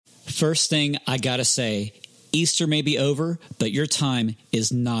First thing I got to say, Easter may be over, but your time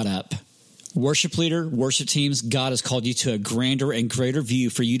is not up. Worship leader, worship teams, God has called you to a grander and greater view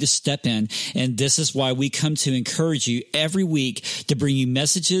for you to step in, and this is why we come to encourage you every week to bring you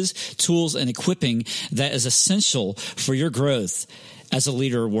messages, tools, and equipping that is essential for your growth as a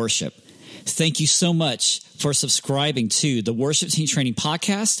leader of worship. Thank you so much for subscribing to the Worship Team Training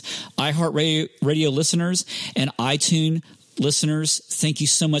Podcast, iHeartRadio listeners, and iTunes listeners. Thank you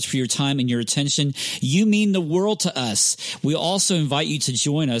so much for your time and your attention. You mean the world to us. We also invite you to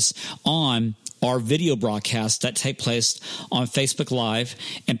join us on our video broadcasts that take place on Facebook Live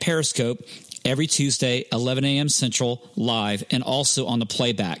and Periscope every Tuesday, 11 a.m. Central, live, and also on the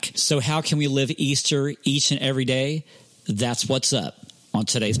playback. So how can we live Easter each and every day? That's what's up on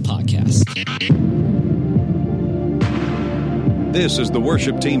today's podcast. This is the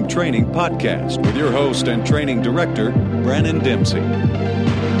Worship Team Training Podcast with your host and training director, Brannon Dempsey.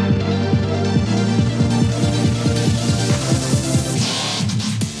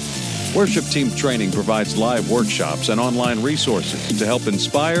 Worship Team Training provides live workshops and online resources to help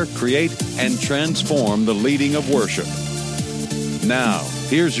inspire, create, and transform the leading of worship. Now,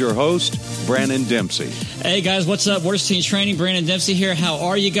 here's your host, Brannon Dempsey. Hey guys, what's up? Worship Team Training, Brannon Dempsey here. How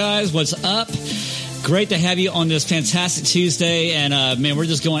are you guys? What's up? Great to have you on this fantastic Tuesday, and man, we're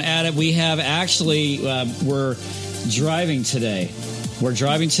just going at it. We have actually, we're driving today. We're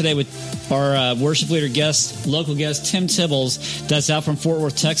driving today with our worship leader guest, local guest, Tim Tibbles, that's out from Fort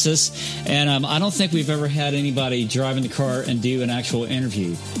Worth, Texas, and I don't think we've ever had anybody drive in the car and do an actual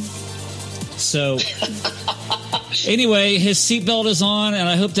interview. So anyway, his seatbelt is on, and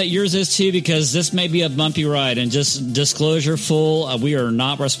I hope that yours is too, because this may be a bumpy ride. And just disclosure full, we are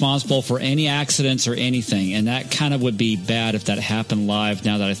not responsible for any accidents or anything, and that kind of would be bad if that happened live.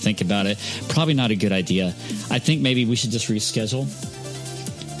 Now that I think about it, probably not a good idea. I think maybe we should just reschedule.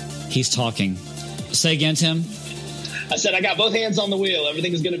 He's talking. Say again, Tim. I said I got both hands on the wheel.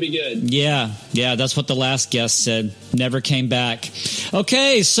 Everything is going to be good. Yeah, that's what the last guest said. Never came back.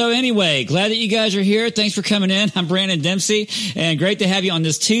 Okay, so anyway, glad that you guys are here. Thanks for coming in. I'm Brannon Dempsey, and great to have you on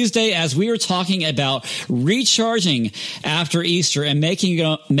this Tuesday as we are talking about recharging after Easter and making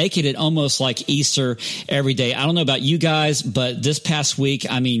it almost like Easter every day. I don't know about you guys, but this past week,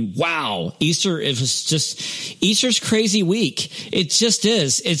 I mean, wow, Easter's crazy week. It just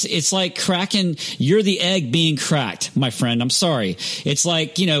is. It's like cracking, you're the egg being cracked, my friend. I'm sorry. It's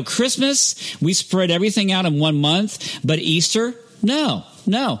like, Christmas, we spread everything out in 1 month, but Easter, no.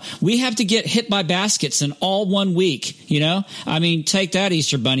 We have to get hit by baskets in all 1 week, I mean, take that,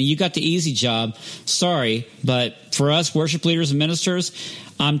 Easter Bunny. You got the easy job. Sorry, but for us worship leaders and ministers,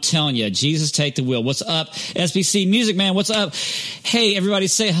 I'm telling you, Jesus, take the wheel. What's up? SBC Music Man, what's up? Hey, everybody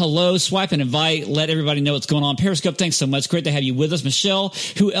say hello, swipe and invite. Let everybody know what's going on. Periscope, thanks so much. Great to have you with us. Michelle,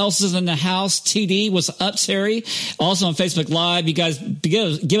 who else is in the house? TD, what's up, Terry? Also on Facebook Live, you guys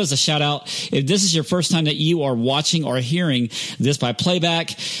give us a shout out. If this is your first time that you are watching or hearing this by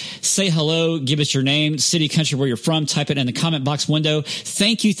playback, say hello, give us your name, city, country, where you're from. Type it in the comment box window.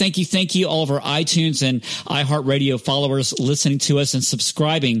 Thank you, all of our iTunes and iHeartRadio followers listening to us and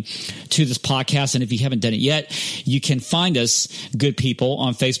subscribing to this podcast. And if you haven't done it yet, you can find us, good people,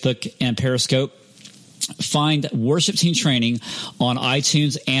 on Facebook and Periscope. Find Worship Team Training on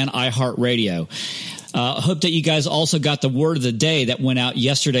iTunes and iHeartRadio. Hope that you guys also got the word of the day that went out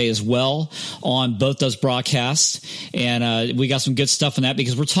yesterday as well on both those broadcasts. And we got some good stuff in that,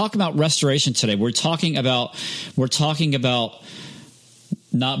 because we're talking about restoration today. We're talking about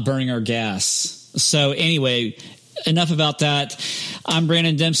not burning our gas. So anyway, enough about that. I'm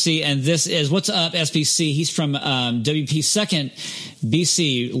Brannon Dempsey, and this is What's Up, SBC. He's from WP 2nd,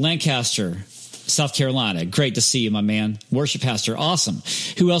 BC, Lancaster, South Carolina. Great to see you, my man. Worship pastor. Awesome.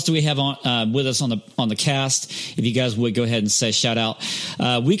 Who else do we have on with us on the cast? If you guys would go ahead and say shout out.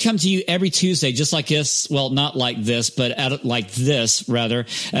 We come to you every Tuesday, just like this. Well, not like this, but at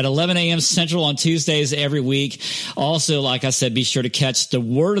 11 a.m. Central on Tuesdays every week. Also, like I said, be sure to catch the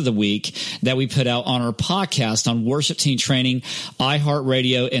word of the week that we put out on our podcast on Worship Team Training,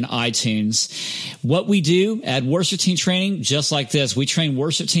 iHeartRadio, and iTunes. What we do at Worship Team Training, just like this, we train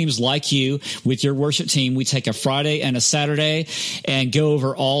worship teams like you with your worship team. We take a Friday and a Saturday and go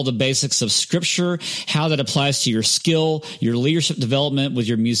over all the basics of Scripture, how that applies to your skill, your leadership development with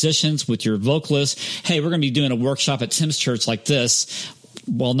your musicians, with your vocalists. Hey, we're going to be doing a workshop at Tim's church like this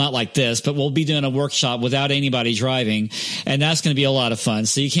well, not like this, but we'll be doing a workshop without anybody driving, and that's going to be a lot of fun.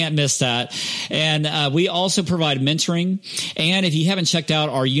 So you can't miss that. And we also provide mentoring. And if you haven't checked out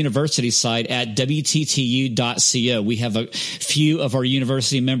our university site at WTTU.co, we have a few of our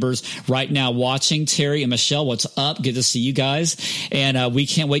university members right now watching. Terry and Michelle, what's up? Good to see you guys. And we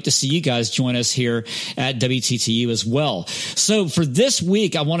can't wait to see you guys join us here at WTTU as well. So for this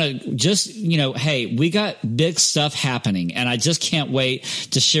week, I want to just, hey, we got big stuff happening, and I just can't wait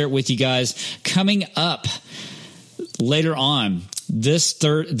to share it with you guys. Coming up later on this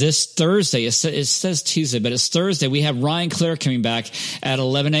Thursday, it says Tuesday, but it's Thursday. We have Ryan Clare coming back at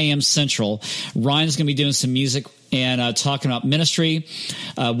 11 a.m. Central. Ryan's going to be doing some music and talking about ministry,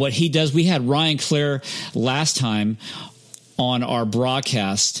 what he does. We had Ryan Clare last time on our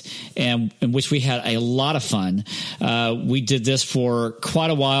broadcast, and in which we had a lot of fun. We did this for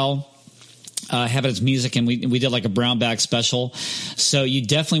quite a while. Have it as music, and we did like a brown bag special. So you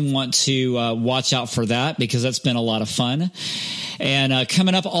definitely want to watch out for that, because that's been a lot of fun. And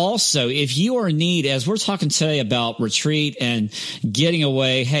coming up also, if you are in need, as we're talking today about retreat and getting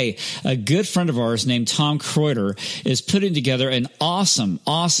away, hey, a good friend of ours named Tom Kreuter is putting together an awesome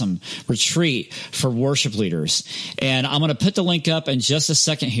retreat for worship leaders. And I'm going to put the link up in just a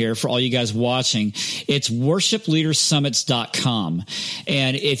second here for all you guys watching. It's worshipleadersummits.com.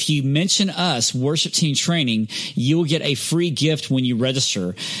 And if you mention us, Worship Team Training, you will get a free gift when you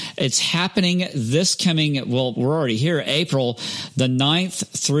register. It's happening this coming, well, we're already here, April the 9th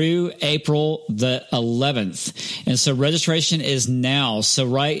through April the 11th. And so registration is now. So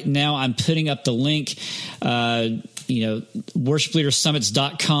right now I'm putting up the link,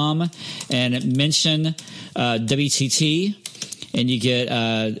 worshipleadersummits.com, and mention WTT, and you get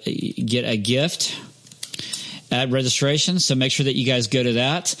a gift at registration. So make sure that you guys go to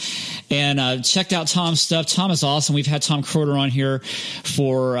that. And checked out Tom's stuff. Tom is awesome. We've had Tom Kreuter on here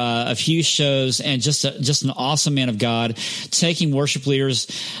for a few shows, and just an awesome man of God, taking worship leaders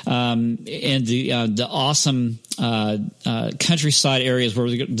in the awesome countryside areas where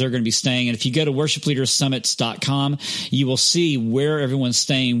they're going to be staying. And if you go to worshipleadersummits.com, you will see where everyone's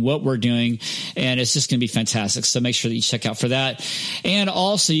staying, what we're doing, and it's just going to be fantastic. So make sure that you check out for that. And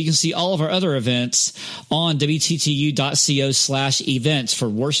also, you can see all of our other events on WTTU.co/events for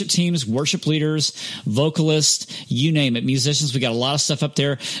worship teams, worship leaders, vocalists, you name it, musicians. We got a lot of stuff up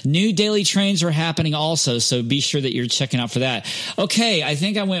there. New daily trains are happening also, so be sure that you're checking out for that. Okay, I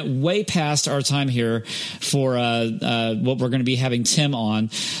think I went way past our time here for what we're going to be having Tim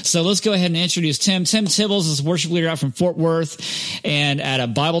on. So let's go ahead and introduce Tim. Tim Tibbles is a worship leader out from Fort Worth and at a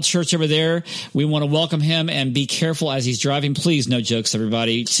Bible church over there. We want to welcome him, and be careful as he's driving. Please, no jokes,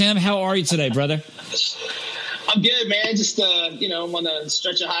 everybody. Tim, how are you today, brother? I'm good, man. Just, I'm on a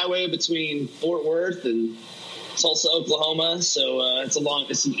stretch of highway between Fort Worth and Tulsa, Oklahoma. So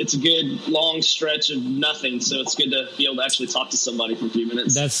it's a good long stretch of nothing. So it's good to be able to actually talk to somebody for a few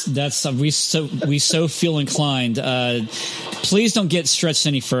minutes. We so feel inclined. Please don't get stretched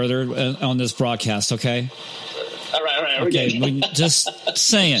any further on this broadcast. Okay. All right. Okay. Just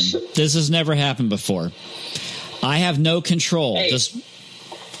saying, this has never happened before. I have no control. Hey.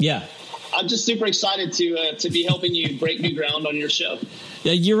 Yeah. I'm just super excited to be helping you break new ground on your show.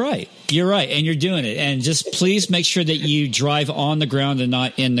 Yeah, you're right, and you're doing it. And just please make sure that you drive on the ground and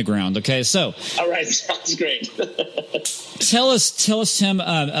not in the ground. Okay, so all right, sounds great. Tell us, Tim,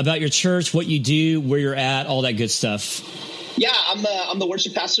 about your church, what you do, where you're at, all that good stuff. Yeah, I'm the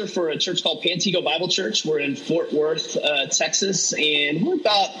worship pastor for a church called Pantego Bible Church. We're in Fort Worth, Texas, and we're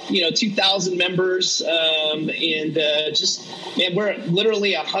about 2,000 members. We're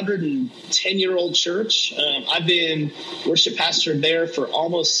literally a 110-year-old church. I've been worship pastor there for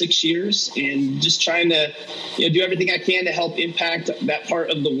almost 6 years, and just trying to do everything I can to help impact that part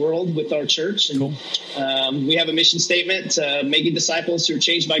of the world with our church. And cool. We have a mission statement: making disciples who are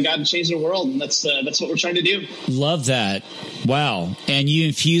changed by God to change their world, and that's what we're trying to do. Love that. Wow. And you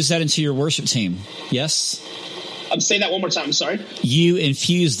infuse that into your worship team. Yes? Say that one more time. I'm sorry. You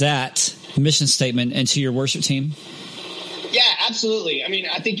infuse that mission statement into your worship team? Yeah, absolutely. I mean,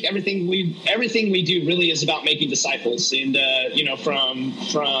 I think everything we do really is about making disciples, and from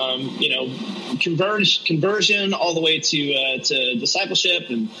conversion all the way to discipleship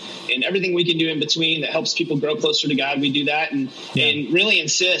and everything we can do in between that helps people grow closer to God. We do that, and really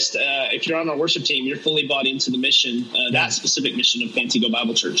insist if you're on our worship team, you're fully bought into the mission, that specific mission of Pantego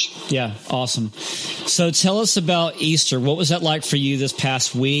Bible Church. Yeah, awesome. So tell us about Easter. What was that like for you this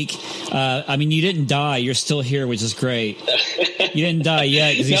past week? You didn't die. You're still here, which is great. You didn't die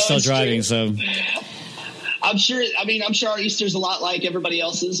yet because you're still driving. True. So I'm sure our Easter's a lot like everybody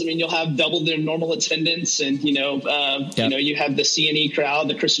else's. I mean, you'll have double their normal attendance, and you have the C&E crowd,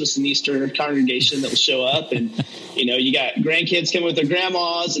 the Christmas and Easter congregation that will show up, and you got grandkids coming with their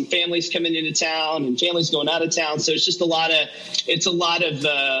grandmas, and families coming into town, and families going out of town. So it's just it's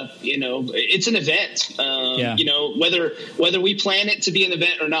an event. Whether we plan it to be an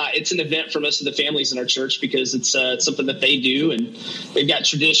event or not, it's an event for most of the families in our church because it's something that they do, and they've got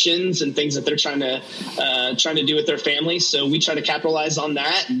traditions and things that they're trying to do with their families. So we try to capitalize on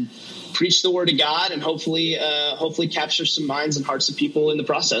that and preach the word of God, and hopefully capture some minds and hearts of people in the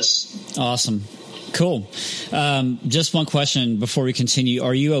process. Awesome. Cool. Just one question before we continue.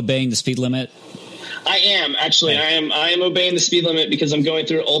 Are you obeying the speed limit? I am actually. Okay. I am obeying the speed limit because I'm going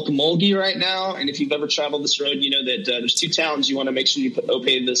through Okmulgee right now. And if you've ever traveled this road, you know that there's two towns you want to make sure you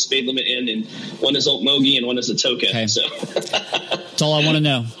obey the speed limit in, and one is Okmulgee and one is Atoka. Okay. So that's all I want to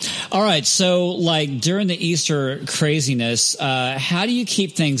know. All right. So like during the Easter craziness, how do you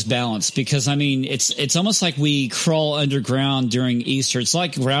keep things balanced? Because I mean, it's almost like we crawl underground during Easter. It's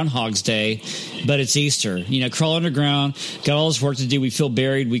like Groundhog's Day, but it's Easter. Crawl underground, got all this work to do. We feel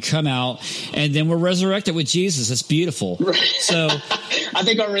buried. We come out, and then we're resurrected with Jesus. It's beautiful. Right. So I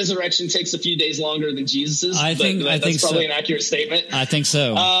think our resurrection takes a few days longer than Jesus's. I think that's probably an accurate statement. I think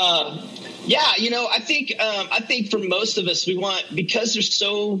so. Yeah, I think for most of us, we want, because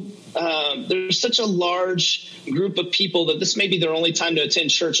there's such a large group of people that this may be their only time to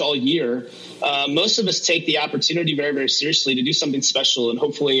attend church all year. Most of us take the opportunity very, very seriously to do something special and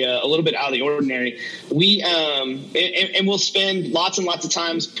hopefully a little bit out of the ordinary. And we'll spend lots and lots of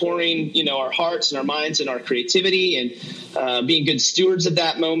times pouring, our hearts and our minds and our creativity and being good stewards of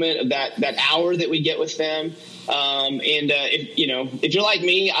that moment, of that hour that we get with them. If you're like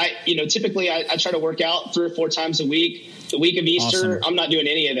me, typically I try to work out 3 or 4 times a week. The week of Easter, awesome. I'm not doing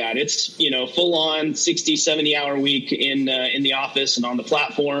any of that. It's, full on 60, 70 hour week in the office and on the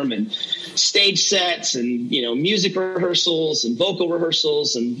platform, and stage sets and, music rehearsals and vocal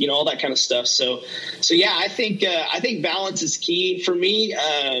rehearsals and, all that kind of stuff. So yeah, I think balance is key for me.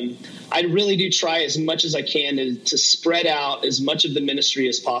 I really do try as much as I can to spread out as much of the ministry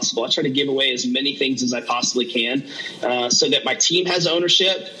as possible. I try to give away as many things as I possibly can, so that my team has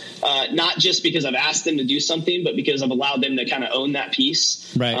ownership, not just because I've asked them to do something, but because I've allowed them to kind of own that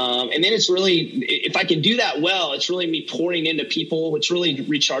piece. Right. And then it's really, if I can do that well, it's really me pouring into people, which really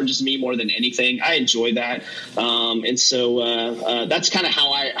recharges me more than anything. I enjoy that. And so that's kind of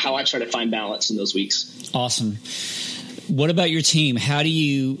how I try to find balance in those weeks. Awesome. What about your team? How do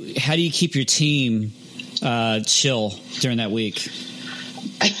you keep your team chill during that week?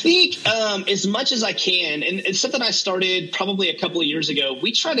 I think as much as I can, and it's something I started probably a couple of years ago,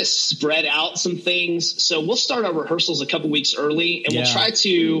 we try to spread out some things. So we'll start our rehearsals a couple weeks early, and we'll try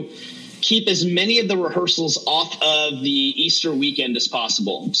to keep as many of the rehearsals off of the Easter weekend as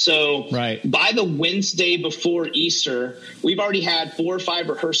possible. So by the Wednesday before Easter, we've already had 4 or 5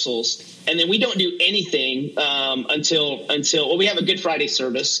 rehearsals. And then we don't do anything until we have a Good Friday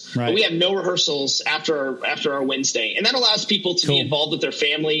service, but we have no rehearsals after our Wednesday, and that allows people to be involved with their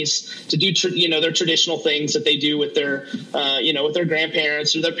families, to do their traditional things that they do with their with their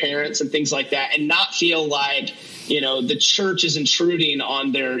grandparents or their parents and things like that, and not feel like the church is intruding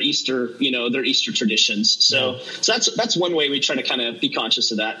on their Easter traditions. So that's one way we try to kind of be conscious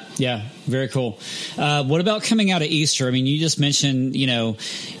of that. Yeah, very cool. What about coming out of Easter? I mean, you just mentioned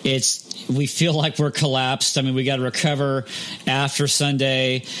we feel like we're collapsed. I mean, we got to recover after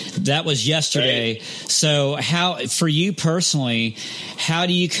Sunday. That was yesterday. Right. So for you personally, how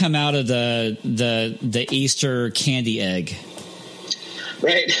do you come out of the Easter candy egg?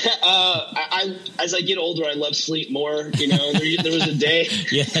 Right. As I get older, I love sleep more. There was a day.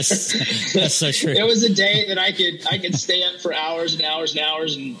 Yes, that's so true. There was a day that I could stay up for hours and hours and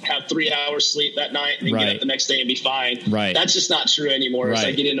hours and have 3 hours sleep that night and then get up the next day and be fine. Right. That's just not true anymore as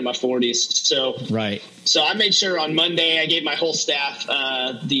I get into my 40s. So I made sure on Monday I gave my whole staff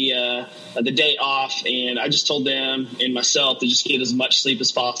the day off, and I just told them and myself to just get as much sleep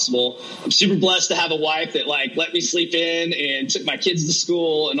as possible. I'm super blessed to have a wife that let me sleep in and took my kids to school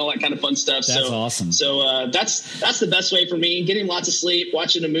and all that kind of fun stuff. That's awesome. So that's the best way for me. Getting lots of sleep,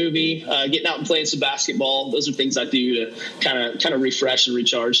 watching a movie, getting out and playing some basketball. Those are things I do to kind of refresh and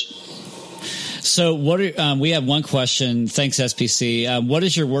recharge. So we have one question. Thanks, SPC. What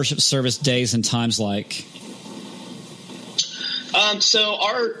is your worship service days and times like? So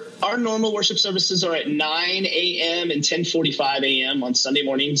our normal worship services are at 9 a.m. and 10:45 a.m. on Sunday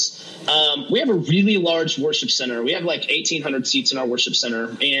mornings. We have a really large worship center. We have like 1,800 seats in our worship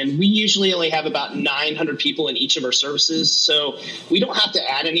center, and we usually only have about 900 people in each of our services. So we don't have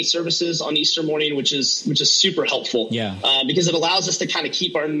to add any services on Easter morning, which is super helpful. Yeah. Because it allows us to kind of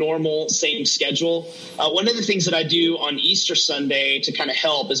keep our normal same schedule. One of the things that I do on Easter Sunday to kind of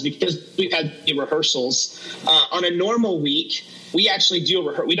help is because we've had rehearsals on a normal week. We actually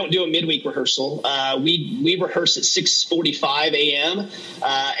we don't do a midweek rehearsal. We rehearse at 6:45 a.m.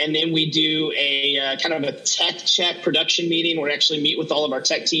 And then we do a kind of a tech check production meeting where we actually meet with all of our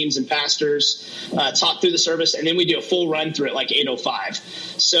tech teams and pastors, talk through the service, and then we do a full run through at like 8:05.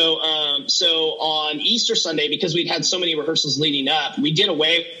 So on Easter Sunday, because we'd had so many rehearsals leading up, we did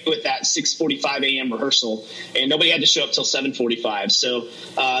away with that 6:45 a.m. rehearsal, and nobody had to show up till 7:45. So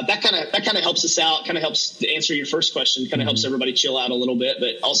that kind of helps us out. Kind of helps to answer your first question. Kind of helps everybody chill out a little bit,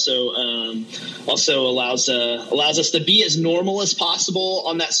 but also allows us to be as normal as possible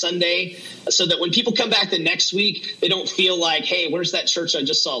on that Sunday, so that when people come back the next week, they don't feel like, hey, where's that church I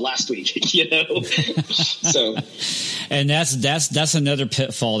just saw last week? You know. So, and that's another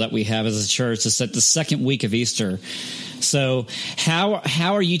pitfall that we have as a church, is that the second week of Easter. So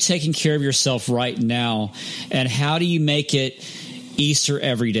how are you taking care of yourself right now, and how do you make it Easter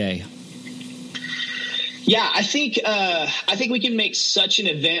every day? Yeah, I think we can make such an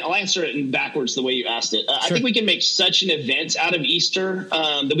event. I'll answer it in backwards the way you asked it. Sure. I think we can make such an event out of Easter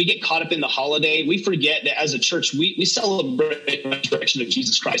that we get caught up in the holiday. We forget that as a church, we celebrate the resurrection of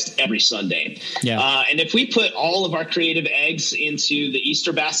Jesus Christ every Sunday. Yeah. And if we put all of our creative eggs into the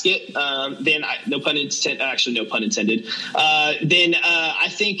Easter basket, then no pun intended. Then I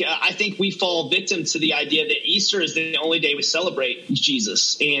think we fall victim to the idea that Easter is the only day we celebrate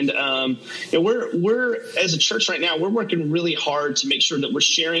Jesus. And we're as a church right now, we're working really hard to make sure that we're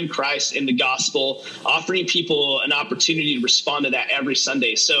sharing Christ in the gospel, offering people an opportunity to respond to that every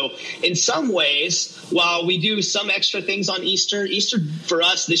Sunday. So in some ways, while we do some extra things on Easter for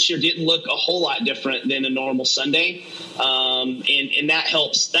us this year didn't look a whole lot different than a normal Sunday. And that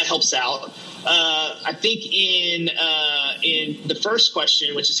helps out. I think in the first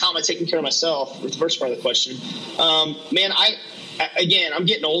question, which is how am I taking care of myself, with the first part of the question, I'm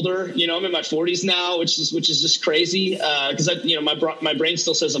getting older. I'm in my 40s now, which is just crazy because my brain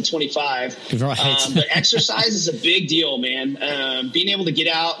still says I'm 25. Right. But exercise is a big deal, man. Being able to get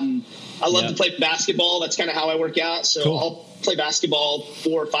out, and I love to play basketball. That's kind of how I work out. So cool. I'll play basketball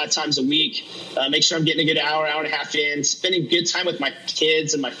 4 or 5 times a week. Make sure I'm getting a good hour and a half in, spending good time with my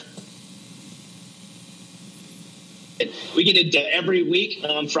kids and my. We get it every week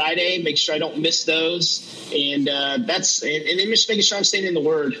on Friday. Make sure I don't miss those, and then just making sure I'm staying in the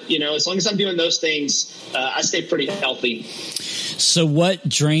Word. As long as I'm doing those things, I stay pretty healthy. So, what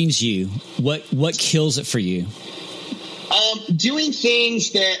drains you? What kills it for you? Doing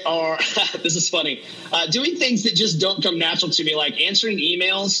things that are this is funny. Doing things that just don't come natural to me, like answering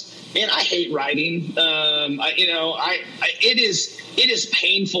emails. Man, I hate writing. It is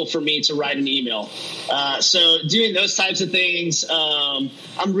painful for me to write an email. So doing those types of things, I'm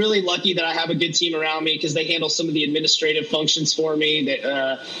really lucky that I have a good team around me because they handle some of the administrative functions for me. That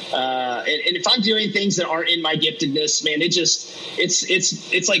and if I'm doing things that aren't in my giftedness, man,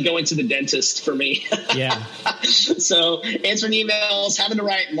 it's like going to the dentist for me. Yeah. So answering emails, having to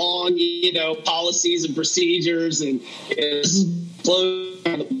write long, policies and procedures, and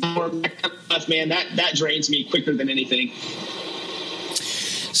man, that drains me quicker than anything.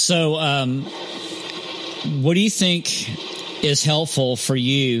 So, what do you think is helpful for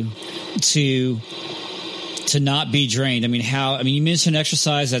you to not be drained? You mentioned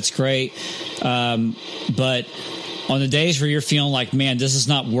exercise. That's great. But on the days where you're feeling like, man, this is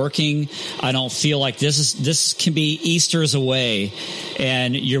not working, I don't feel like this can be Easter's away,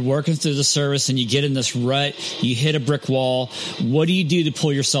 and you're working through the service and you get in this rut, you hit a brick wall. What do you do to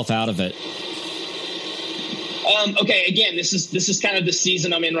pull yourself out of it? Okay, again, this is kind of the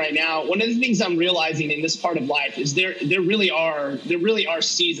season I'm in right now. One of the things I'm realizing in this part of life is there really are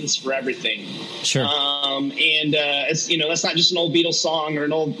seasons for everything. Sure. And it's that's not just an old Beatles song or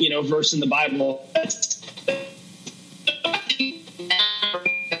an old verse in the Bible.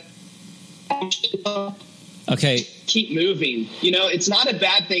 Okay. Keep moving. It's not a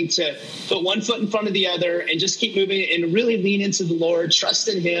bad thing to put one foot in front of the other and just keep moving and really lean into the Lord, trust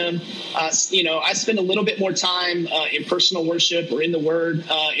in Him. I spend a little bit more time in personal worship or in the Word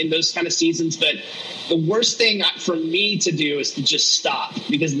in those kind of seasons. But the worst thing for me to do is to just stop,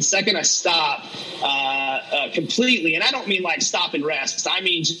 because the second I stop, completely, and I don't mean like stop and rest. I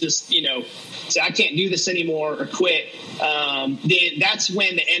mean just, say I can't do this anymore or quit, then that's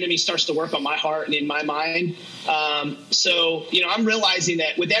when the enemy starts to work on my heart and in my mind. So I'm realizing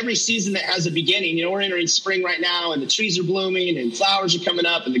that with every season that has a beginning, we're entering spring right now, and the trees are blooming and flowers are coming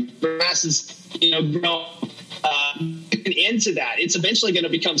up and the grass is, growing. An end to that. It's eventually going to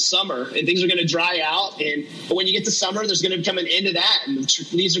become summer and things are going to dry out. But when you get to summer, there's going to become an end to that, and the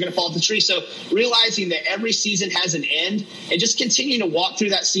leaves are going to fall off the tree. So realizing that every season has an end and just continuing to walk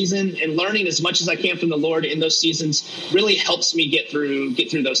through that season and learning as much as I can from the Lord in those seasons really helps me get through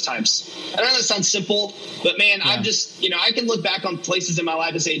those times. I know that sounds simple, but man, yeah. I'm just, I can look back on places in my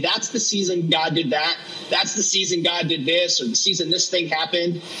life and say, that's the season God did that. That's the season God did this, or the season this thing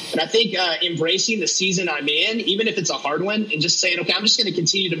happened. And I think embracing the season I'm in, even if it's a hard one, and just saying, okay, I'm just going to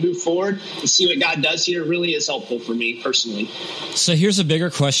continue to move forward and see what God does here really is helpful for me personally. So here's a bigger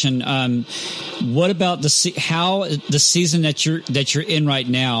question. What about how the season that you're in right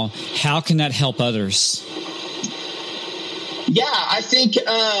now, how can that help others? Yeah, I think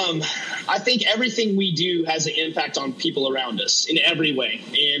everything we do has an impact on people around us in every way.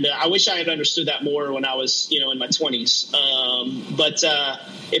 And I wish I had understood that more when I was, in my 20s. But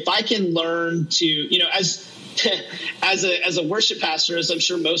if I can learn to, as a worship pastor, as I'm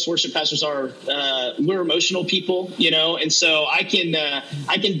sure most worship pastors are, we're emotional people, and so I can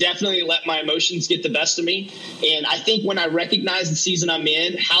definitely let my emotions get the best of me. And I think when I recognize the season I'm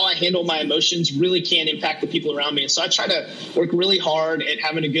in, how I handle my emotions really can impact the people around me. And so I try to work really hard at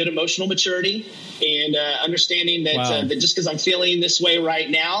having a good emotional maturity and understanding that, that just because I'm feeling this way right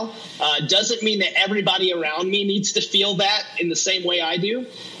now doesn't mean that everybody around me needs to feel that in the same way I do.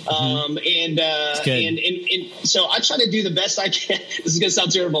 And so I try to do the best I can. This is going to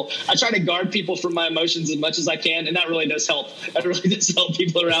sound terrible. I try to guard people from my emotions as much as I can. And that really does help. That really does help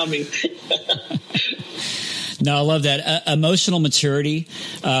people around me. No, I love that. Emotional maturity.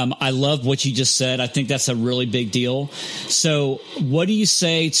 I love what you just said. I think that's a really big deal. So what do you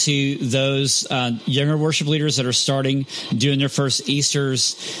say to those younger worship leaders that are starting, doing their first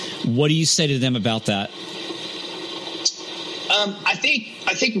Easters? What do you say to them about that?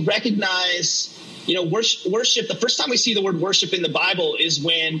 I think recognize, worship. The first time we see the word worship in the Bible is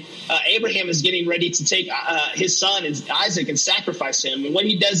when Abraham is getting ready to take his son Isaac and sacrifice him. And what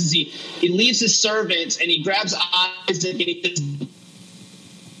he does is he leaves his servants and he grabs Isaac and he says,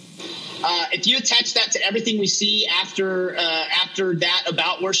 if you attach that to everything we see after that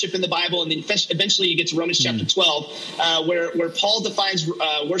about worship in the Bible, and then eventually you get to Romans chapter 12, where Paul defines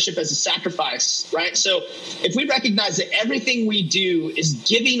worship as a sacrifice, right? So if we recognize that everything we do is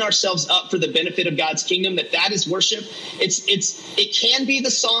giving ourselves up for the benefit of God's kingdom, that is worship. It can be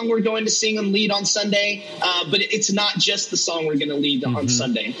the song we're going to sing and lead on Sunday, but it's not just the song we're going to lead on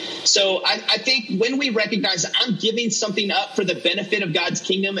Sunday. So I think when we recognize that I'm giving something up for the benefit of God's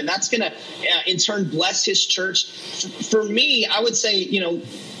kingdom, and that's going to in turn bless his church. For me, I would say,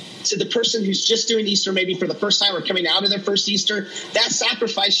 to the person who's just doing Easter maybe for the first time or coming out of their first Easter, that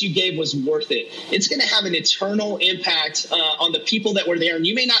sacrifice you gave was worth it. It's going to have an eternal impact on the people that were there. And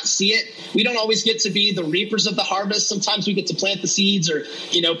you may not see it. We don't always get to be the reapers of the harvest. Sometimes we get to plant the seeds or,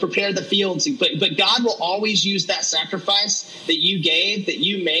 prepare the fields. But God will always use that sacrifice that you gave, that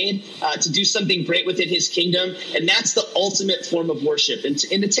you made to do something great within his kingdom. And that's the ultimate form of worship. And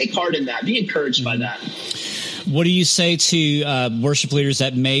to take heart in that, be encouraged by that. What do you say to worship leaders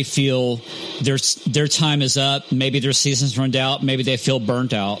that may feel their time is up, maybe their season's run out, maybe they feel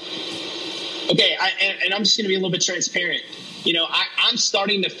burnt out? Okay, and I'm just going to be a little bit transparent. I'm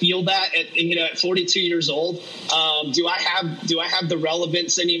starting to feel that at 42 years old. Do I have the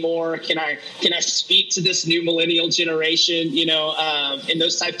relevance anymore? Can I speak to this new millennial generation? And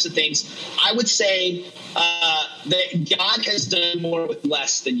those types of things. I would say that God has done more with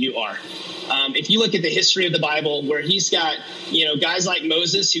less than you are. If you look at the history of the Bible, where he's got guys like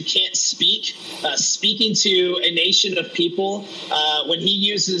Moses who can't speak, speaking to a nation of people, when he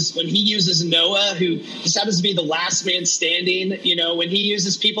uses Noah, who just happens to be the last man standing. When he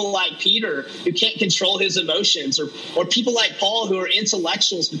uses people like Peter who can't control his emotions, or people like Paul who are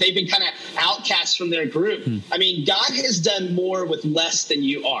intellectuals, but they've been kind of outcast from their group. I mean, God has done more with less than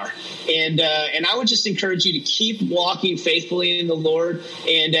you are. And I would just encourage you to keep walking faithfully in the Lord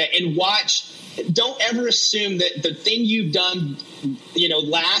and watch. Don't ever assume that the thing you've done,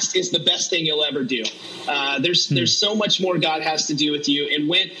 last is the best thing you'll ever do. There's so much more God has to do with you. And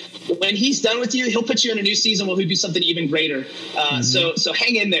when he's done with you, he'll put you in a new season where he'll do something even greater. So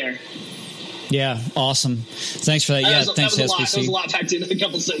hang in there. Yeah, awesome. Thanks for that. Yeah, thanks, SBC. That was a lot packed into a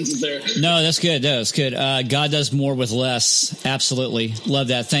couple sentences there. No, that's good. That's good. God does more with less. Absolutely. Love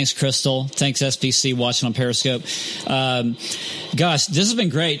that. Thanks, Crystal. Thanks, SBC, watching on Periscope. Gosh, this has been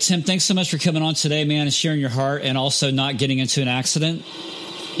great. Tim, thanks so much for coming on today, man, and sharing your heart and also not getting into an accident.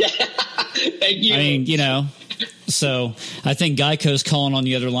 Yeah, thank you. I mean, you know, so I think Geico's calling on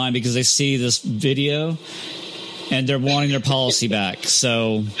the other line because they see this video and they're wanting their policy back.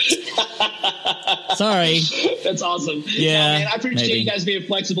 So... Sorry. That's awesome. Yeah, man, I appreciate you guys being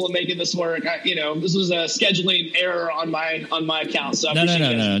flexible and making this work. This was a scheduling error on my account. So no.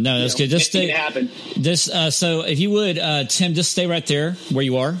 That's good. Just stay. Happen. So if you would, Tim, just stay right there where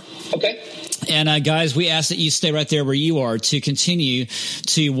you are. Okay. And guys, we ask that you stay right there where you are to continue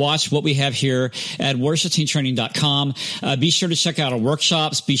to watch what we have here at worshipteamtraining.com. Be sure to check out our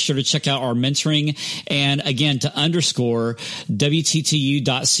workshops. Be sure to check out our mentoring. And again, to underscore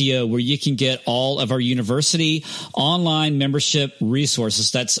WTTU.co, where you can get all of our university online membership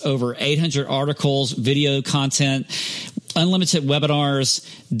resources. That's over 800 articles, video content, unlimited webinars,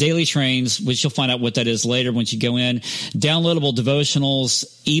 daily trains, which you'll find out what that is later once you go in, downloadable devotionals,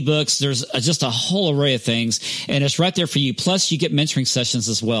 ebooks. There's just a whole array of things, and it's right there for you. Plus, you get mentoring sessions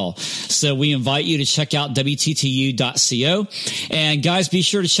as well. So we invite you to check out WTTU.co. And guys, be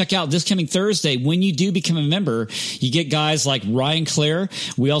sure to check out this coming Thursday. When you do become a member, you get guys like Ryan Clare.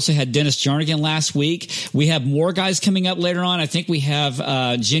 We also had Dennis Jarnigan last week. We have more guys coming up later on. I think we have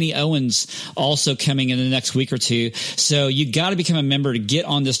Jenny Owens also coming in the next week or two. So you got to become a member to get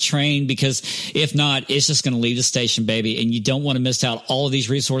on this train, because if not, it's just going to leave the station, baby. And you don't want to miss out all of these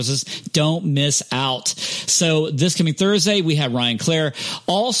resources. Don't miss out. So this coming Thursday, we have Ryan Clare.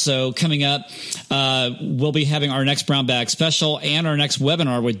 Also coming up, we'll be having our next Brown Bag special and our next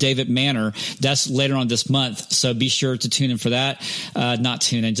webinar with David Manner. That's later on this month. So be sure to tune in for that. Not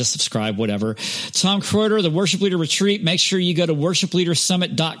tune in, just subscribe, whatever. Tom Kreuter, the Worship Leader Retreat. Make sure you go to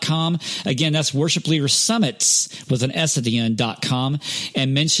worshipleadersummit.com. Again, that's Worship Leader Summits with an S at the end.com,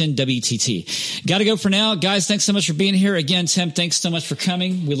 and mention WTT. Got to go for now. Guys, thanks so much for being here. Again, Tim, thanks so much for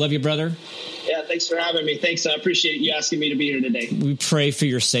coming. We love you, brother. Yeah, thanks for having me. Thanks. I appreciate you asking me to be here today. We pray for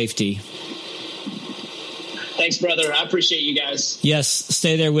your safety. Thanks, brother. I appreciate you guys. Yes,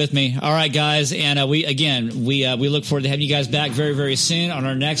 stay there with me. All right, guys, and we look forward to having you guys back very, very soon on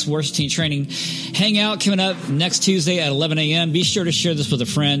our next Worship Team Training Hangout coming up next Tuesday at 11 a.m. Be sure to share this with a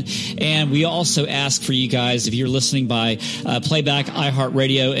friend, and we also ask for you guys, if you're listening by playback,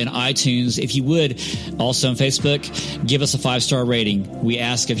 iHeartRadio, and iTunes, if you would, also on Facebook, give us a 5-star rating. We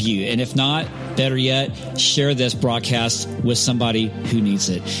ask of you, and if not, better yet, share this broadcast with somebody who needs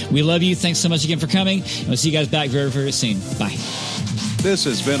it. We love you. Thanks so much again for coming, and we'll see you guys back very, very soon. Bye. This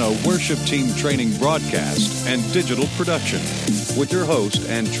has been a Worship Team Training broadcast and digital production with your host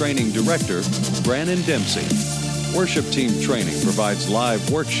and training director, Brannon Dempsey. Worship Team Training provides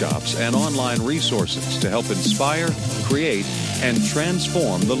live workshops and online resources to help inspire, create, and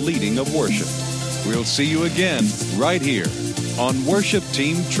transform the leading of worship. We'll see you again right here on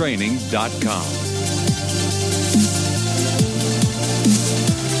worshipteamtraining.com.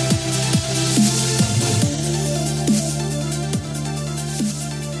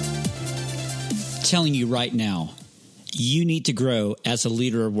 Telling you right now, you need to grow as a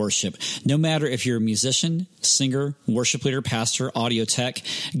leader of worship. No matter if you're a musician, singer, worship leader, pastor, audio tech,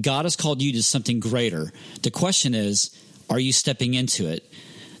 God has called you to something greater. The question is, are you stepping into it?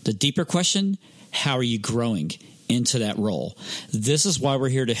 The deeper question, how are you growing into that role? This is why we're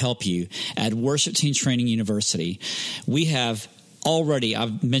here to help you at Worship Team Training University. We have already,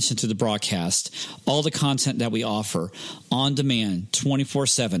 I've mentioned through the broadcast, all the content that we offer on demand,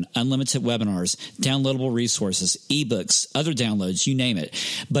 24/7, unlimited webinars, downloadable resources, ebooks, other downloads, you name it.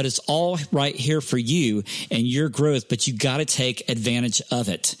 But it's all right here for you and your growth, but you got to take advantage of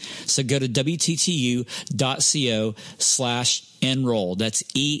it. So go to WTTU.co/enroll. That's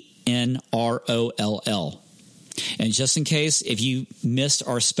ENROLL. And just in case, if you missed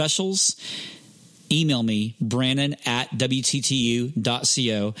our specials, email me, Brannon at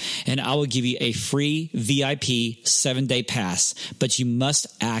WTTU.co, and I will give you a free VIP 7-day pass. But you must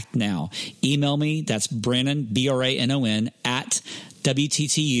act now. Email me, that's Brannon, BRANON, at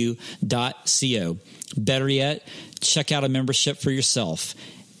WTTU.co. Better yet, check out a membership for yourself,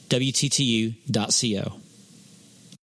 WTTU.co.